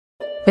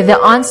With the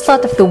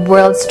onslaught of the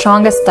world's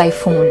strongest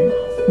typhoon,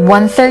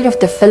 one-third of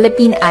the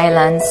Philippine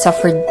Islands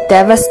suffered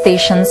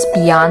devastations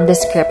beyond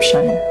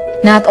description.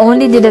 Not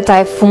only did the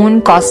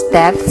typhoon cause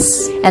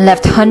deaths and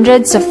left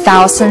hundreds of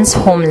thousands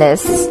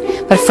homeless,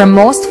 but for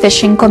most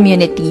fishing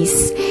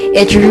communities,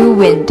 it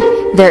ruined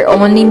their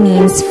only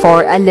means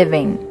for a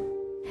living,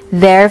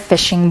 their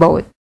fishing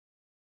boat.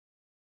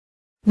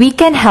 We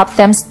can help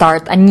them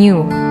start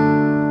anew.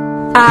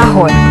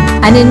 AHON,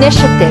 an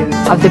initiative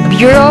of the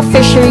Bureau of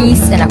Fisheries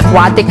and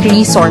Aquatic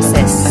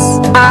Resources.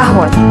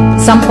 AHON,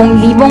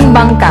 10,000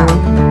 bangka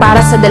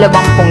para sa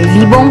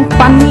 20,000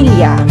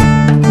 pamilya.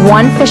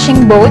 One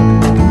fishing boat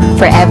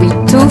for every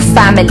 2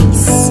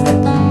 families.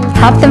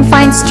 Help them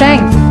find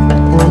strength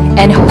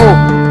and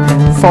hope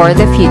for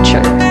the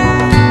future.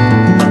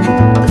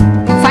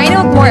 Find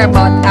out more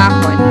about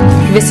AHON.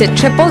 Visit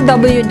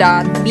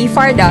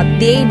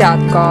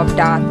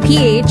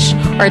www.bfar.da.gov.ph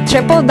or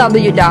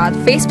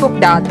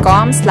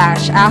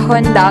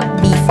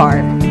www.facebook.com/ahon.bfar.